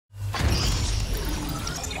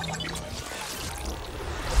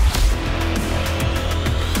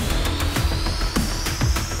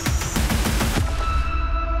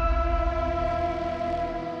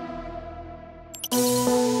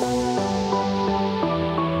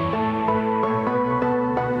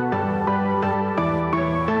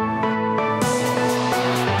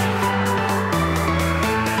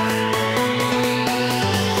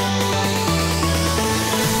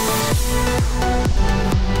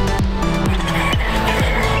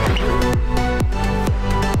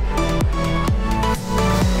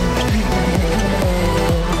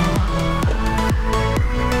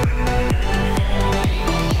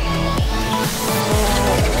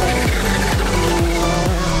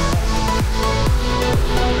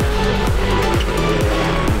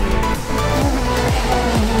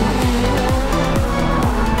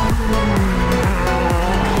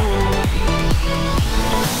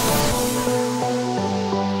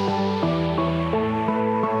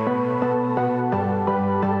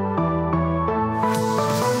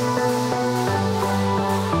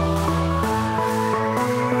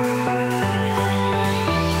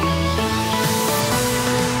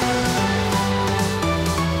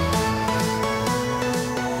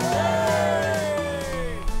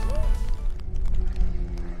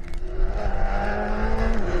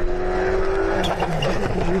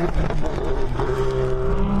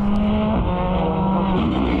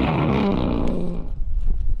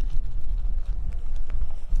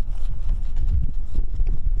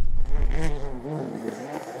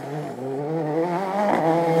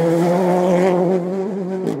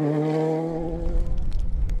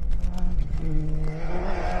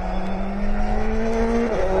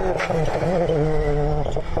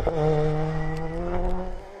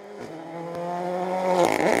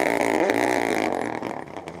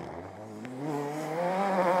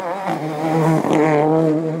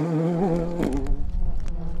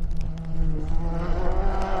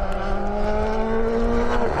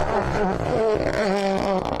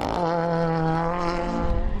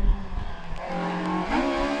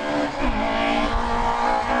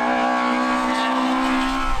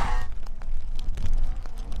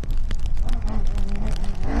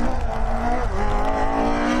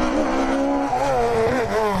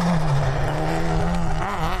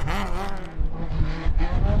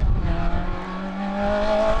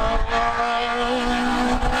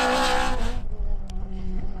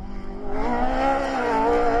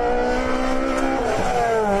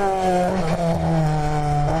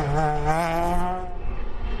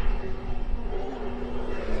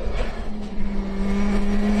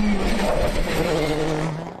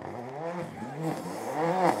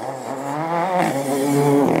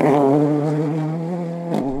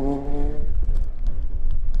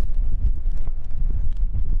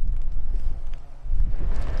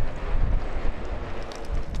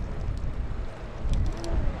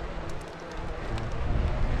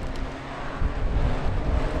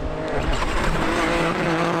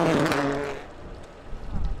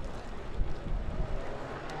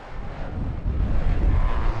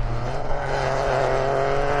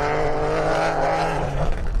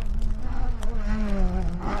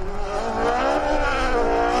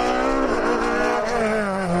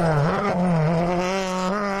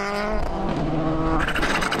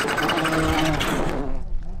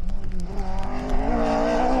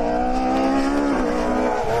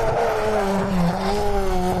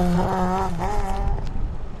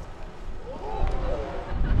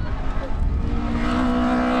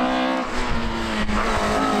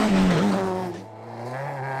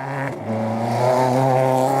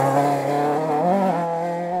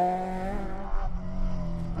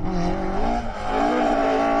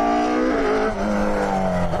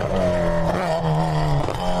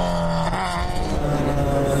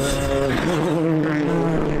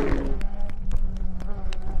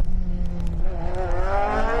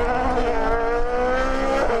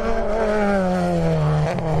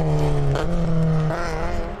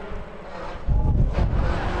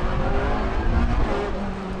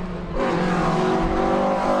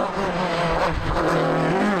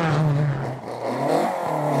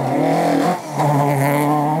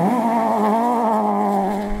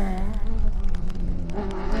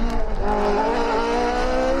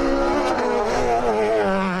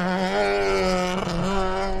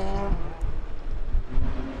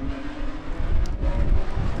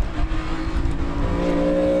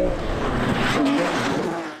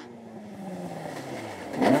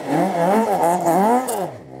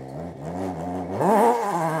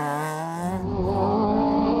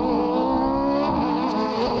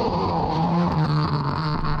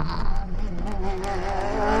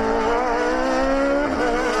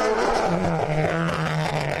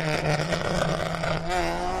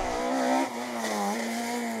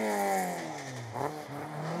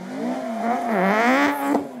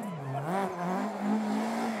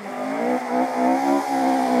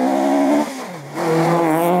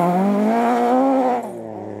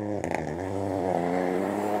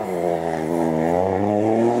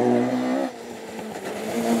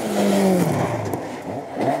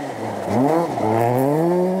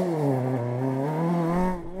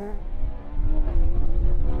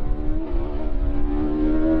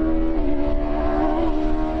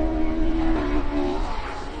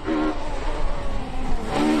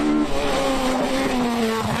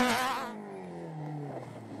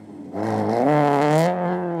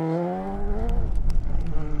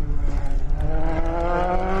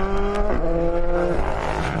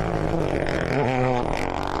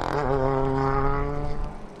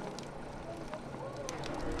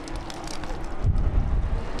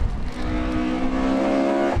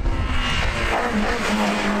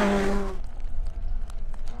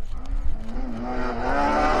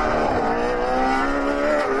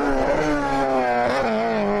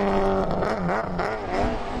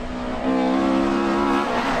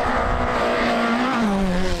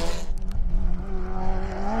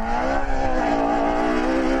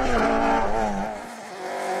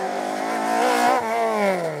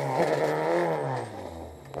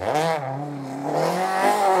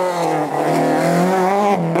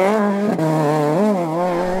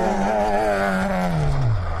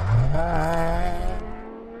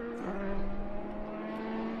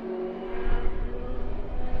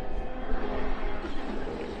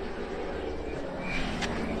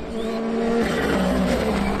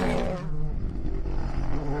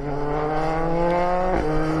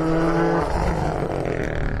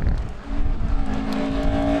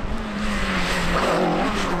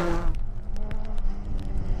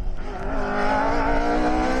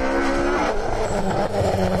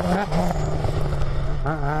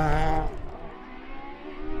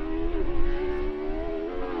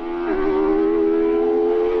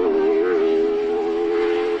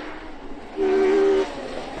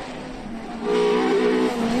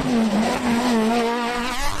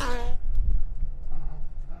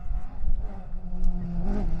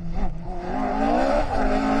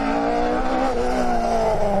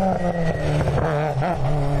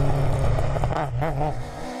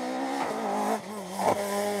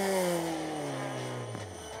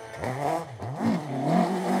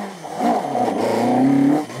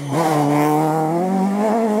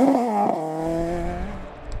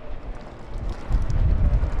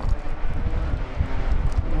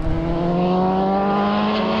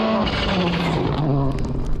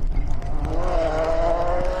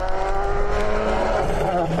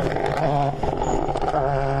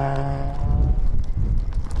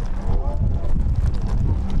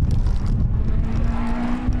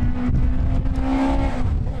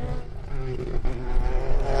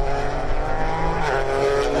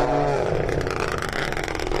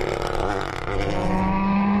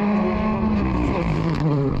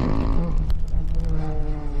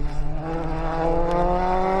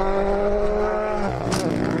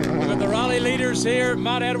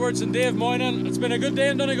Edwards and Dave Moynihan. It's been a good day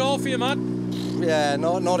in Donegal for you, Matt. Yeah,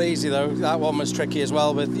 not easy though. That one was tricky as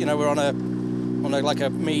well. With we're on a like a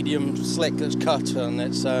medium slick that's cut, and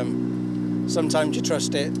it's sometimes you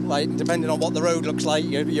trust it. Like depending on what the road looks like,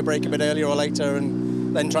 you brake a bit earlier or later,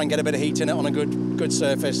 and then try and get a bit of heat in it on a good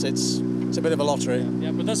surface. It's a bit of a lottery.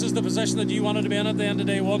 Yeah, but this is the position that you wanted to be in at the end of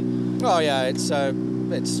day one. Oh yeah, it's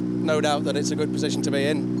no doubt that it's a good position to be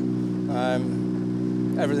in.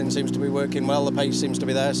 Everything seems to be working well. The pace seems to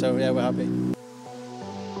be there, so yeah, we're happy.